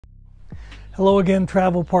Hello again,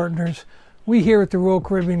 travel partners. We here at the Royal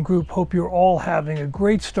Caribbean Group hope you're all having a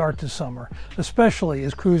great start to summer, especially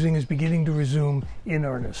as cruising is beginning to resume in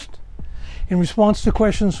earnest. In response to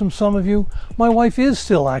questions from some of you, my wife is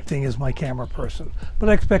still acting as my camera person, but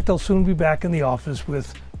I expect I'll soon be back in the office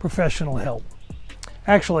with professional help.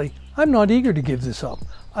 Actually, I'm not eager to give this up.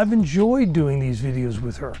 I've enjoyed doing these videos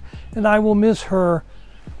with her, and I will miss her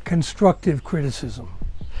constructive criticism.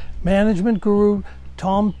 Management guru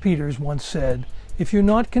Tom Peters once said, "If you're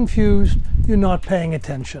not confused, you're not paying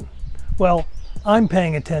attention." Well, I'm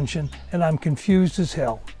paying attention, and I'm confused as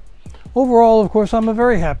hell. Overall, of course, I'm a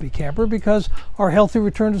very happy camper because our healthy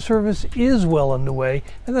return to service is well underway,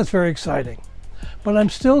 and that's very exciting. But I'm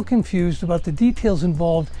still confused about the details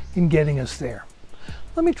involved in getting us there.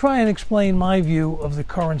 Let me try and explain my view of the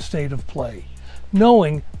current state of play,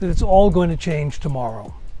 knowing that it's all going to change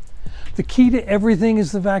tomorrow. The key to everything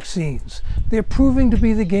is the vaccines. They're proving to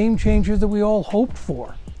be the game changer that we all hoped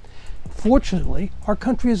for. Fortunately, our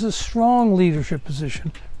country has a strong leadership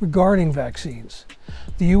position regarding vaccines.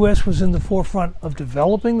 The U.S. was in the forefront of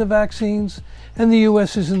developing the vaccines, and the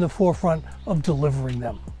U.S. is in the forefront of delivering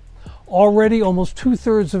them. Already, almost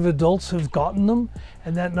 2/3 of adults have gotten them,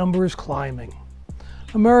 and that number is climbing.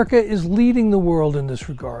 America is leading the world in this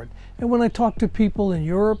regard, and when I talk to people in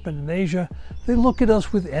Europe and in Asia, they look at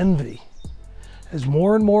us with envy. As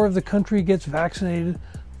more and more of the country gets vaccinated,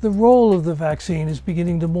 the role of the vaccine is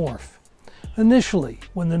beginning to morph. Initially,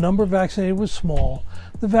 when the number vaccinated was small,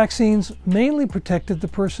 the vaccines mainly protected the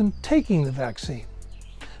person taking the vaccine.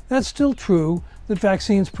 That's still true that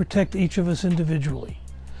vaccines protect each of us individually.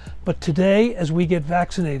 But today, as we get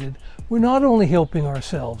vaccinated, we're not only helping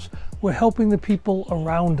ourselves, we're helping the people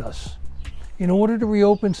around us. In order to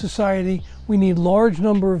reopen society, we need a large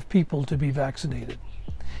number of people to be vaccinated.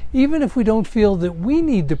 Even if we don't feel that we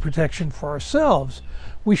need the protection for ourselves,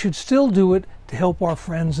 we should still do it to help our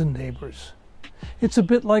friends and neighbors. It's a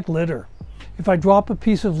bit like litter. If I drop a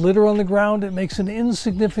piece of litter on the ground, it makes an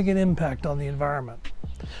insignificant impact on the environment.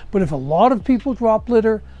 But if a lot of people drop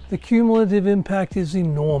litter, the cumulative impact is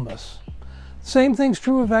enormous. Same thing's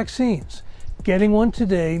true of vaccines. Getting one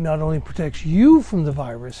today not only protects you from the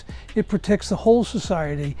virus, it protects the whole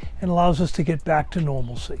society and allows us to get back to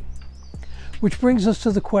normalcy. Which brings us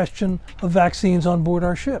to the question of vaccines on board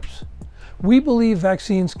our ships. We believe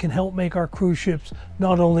vaccines can help make our cruise ships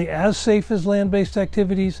not only as safe as land-based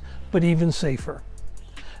activities, but even safer.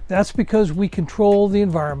 That's because we control the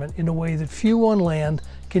environment in a way that few on land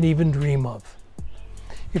can even dream of.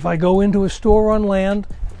 If I go into a store on land,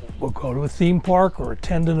 or go to a theme park or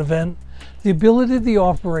attend an event, the ability of the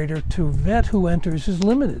operator to vet who enters is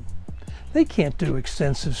limited. They can't do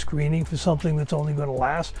extensive screening for something that's only going to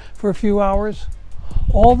last for a few hours.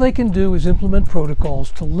 All they can do is implement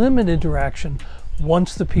protocols to limit interaction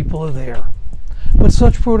once the people are there. But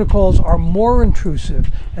such protocols are more intrusive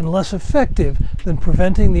and less effective than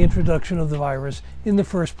preventing the introduction of the virus in the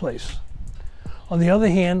first place. On the other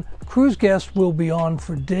hand, cruise guests will be on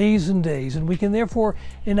for days and days, and we can therefore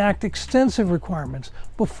enact extensive requirements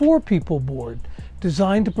before people board,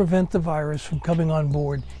 designed to prevent the virus from coming on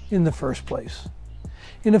board in the first place.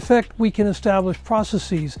 In effect, we can establish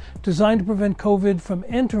processes designed to prevent COVID from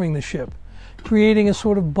entering the ship, creating a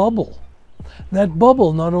sort of bubble. That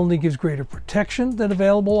bubble not only gives greater protection than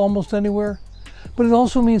available almost anywhere, but it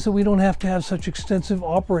also means that we don't have to have such extensive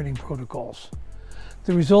operating protocols.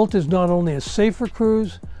 The result is not only a safer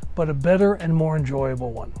cruise, but a better and more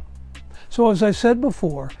enjoyable one. So as I said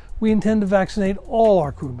before, we intend to vaccinate all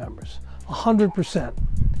our crew members, 100%.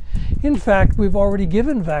 In fact, we've already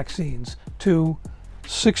given vaccines to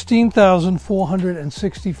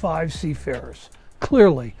 16,465 seafarers.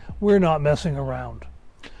 Clearly, we're not messing around.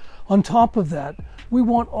 On top of that, we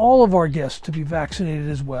want all of our guests to be vaccinated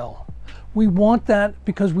as well. We want that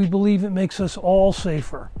because we believe it makes us all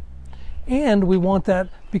safer. And we want that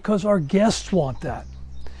because our guests want that.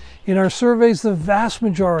 In our surveys, the vast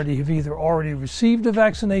majority have either already received a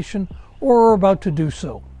vaccination or are about to do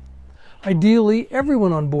so. Ideally,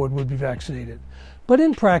 everyone on board would be vaccinated, but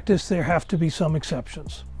in practice, there have to be some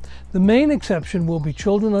exceptions. The main exception will be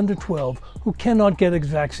children under 12 who cannot get a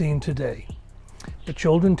vaccine today. But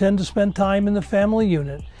children tend to spend time in the family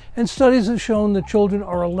unit, and studies have shown that children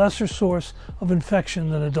are a lesser source of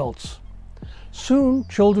infection than adults. Soon,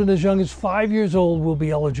 children as young as 5 years old will be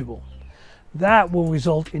eligible. That will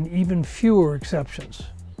result in even fewer exceptions.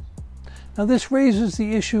 Now, this raises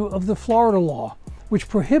the issue of the Florida law, which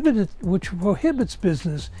prohibits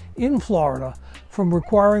business in Florida from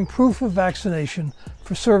requiring proof of vaccination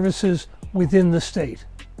for services within the state.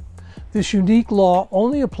 This unique law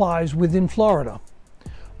only applies within Florida.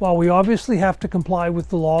 While we obviously have to comply with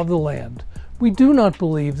the law of the land, We do not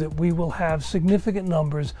believe that we will have significant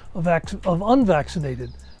numbers of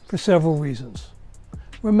unvaccinated for several reasons.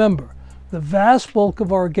 Remember, the vast bulk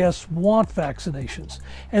of our guests want vaccinations,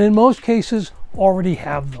 and in most cases already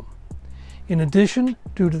have them. In addition,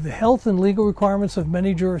 due to the health and legal requirements of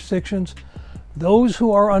many jurisdictions, those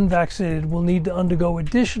who are unvaccinated will need to undergo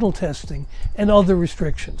additional testing and other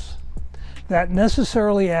restrictions. That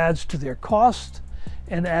necessarily adds to their cost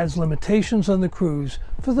and adds limitations on the cruise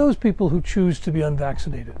for those people who choose to be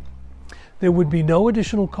unvaccinated. There would be no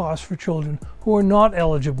additional cost for children who are not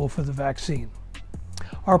eligible for the vaccine.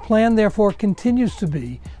 Our plan, therefore, continues to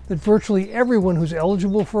be that virtually everyone who's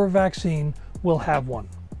eligible for a vaccine will have one.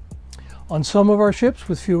 On some of our ships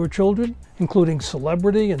with fewer children, including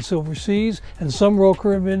Celebrity and Silver Seas and some Royal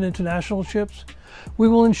Caribbean International ships, we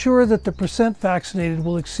will ensure that the percent vaccinated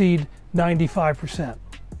will exceed 95%.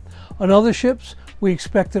 On other ships, we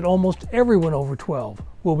expect that almost everyone over 12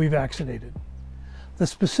 will be vaccinated. The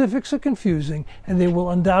specifics are confusing, and there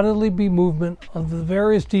will undoubtedly be movement on the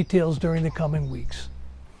various details during the coming weeks.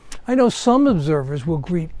 I know some observers will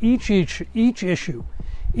greet each issue,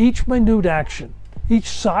 each minute action, each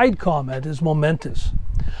side comment as momentous,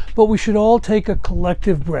 but we should all take a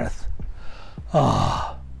collective breath.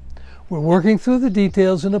 We're working through the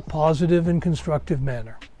details in a positive and constructive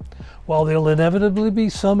manner. While there'll inevitably be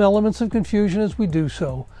some elements of confusion as we do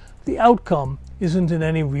so, the outcome isn't in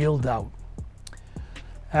any real doubt.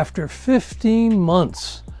 After 15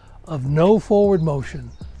 months of no forward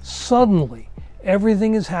motion, suddenly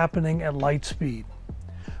everything is happening at light speed.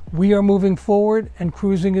 We are moving forward and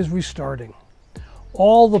cruising is restarting.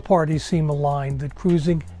 All the parties seem aligned that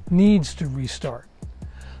cruising needs to restart.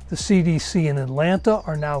 The CDC in Atlanta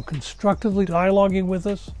are now constructively dialoguing with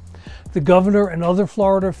us. The governor and other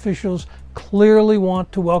Florida officials clearly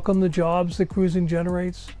want to welcome the jobs that cruising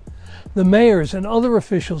generates. The mayors and other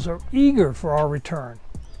officials are eager for our return.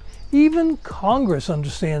 Even Congress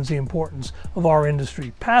understands the importance of our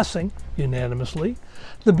industry, passing, unanimously,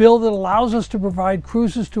 the bill that allows us to provide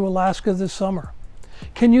cruises to Alaska this summer.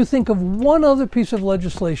 Can you think of one other piece of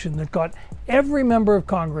legislation that got every member of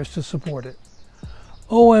Congress to support it?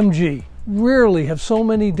 OMG, rarely have so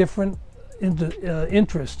many different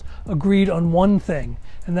interests agreed on one thing,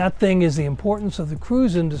 and that thing is the importance of the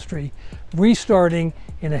cruise industry restarting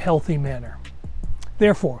in a healthy manner.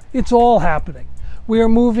 Therefore, it's all happening. We are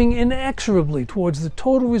moving inexorably towards the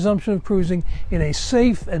total resumption of cruising in a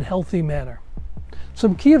safe and healthy manner.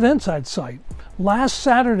 Some key events I'd cite. Last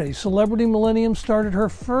Saturday, Celebrity Millennium started her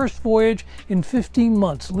first voyage in 15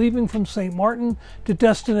 months, leaving from St. Martin to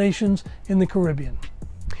destinations in the Caribbean.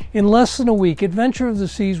 In less than a week, Adventure of the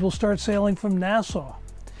Seas will start sailing from Nassau.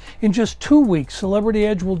 In just 2 weeks, Celebrity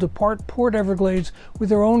Edge will depart Port Everglades with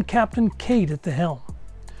her own Captain Kate at the helm.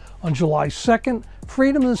 On July 2nd,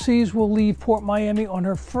 Freedom of the Seas will leave Port Miami on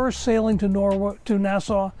her first sailing to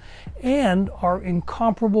Nassau and our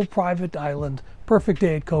incomparable private island, Perfect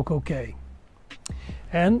Day at Coco Cay.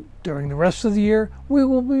 And during the rest of the year, we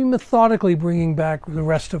will be methodically bringing back the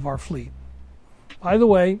rest of our fleet. By the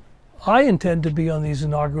way, I intend to be on these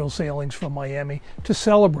inaugural sailings from Miami to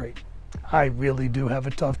celebrate. I really do have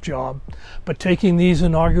a tough job, but taking these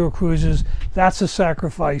inaugural cruises, that's a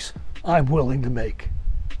sacrifice I'm willing to make.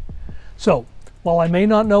 So, while I may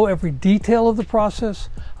not know every detail of the process,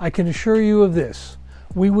 I can assure you of this.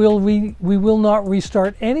 We will not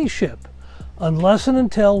restart any ship unless and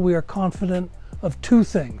until we are confident of two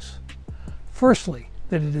things. Firstly,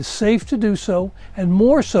 that it is safe to do so, and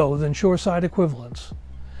more so than shoreside equivalents.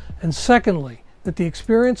 And secondly, that the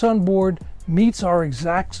experience on board meets our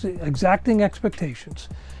exacting expectations,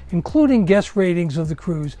 including guest ratings of the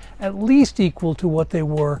cruise at least equal to what they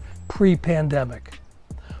were pre-pandemic.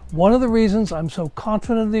 One of the reasons I'm so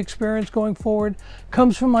confident of the experience going forward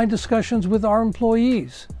comes from my discussions with our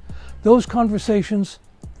employees. Those conversations,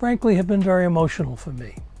 frankly, have been very emotional for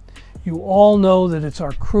me. You all know that it's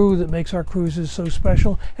our crew that makes our cruises so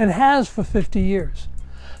special, and has for 50 years.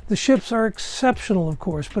 The ships are exceptional, of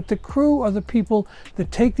course, but the crew are the people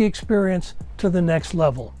that take the experience to the next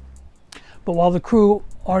level. But while the crew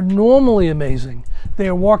are normally amazing, they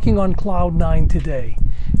are walking on cloud 9 today.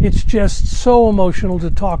 It's just so emotional to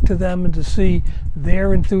talk to them and to see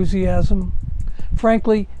their enthusiasm.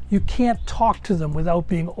 Frankly, you can't talk to them without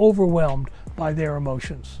being overwhelmed by their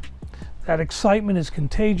emotions. That excitement is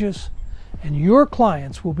contagious, and your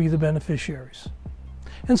clients will be the beneficiaries.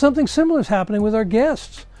 And something similar is happening with our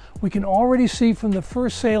guests. We can already see from the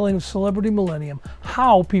first sailing of Celebrity Millennium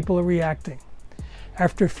how people are reacting.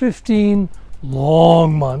 After 15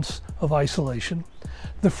 long months of isolation,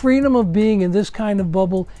 the freedom of being in this kind of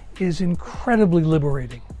bubble is incredibly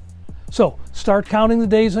liberating. So start counting the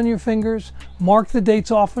days on your fingers, mark the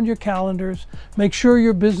dates off on your calendars, make sure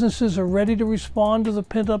your businesses are ready to respond to the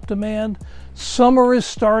pent-up demand. Summer is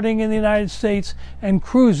starting in the United States, and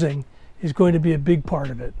cruising is going to be a big part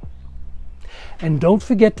of it. And don't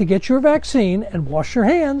forget to get your vaccine and wash your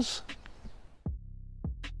hands.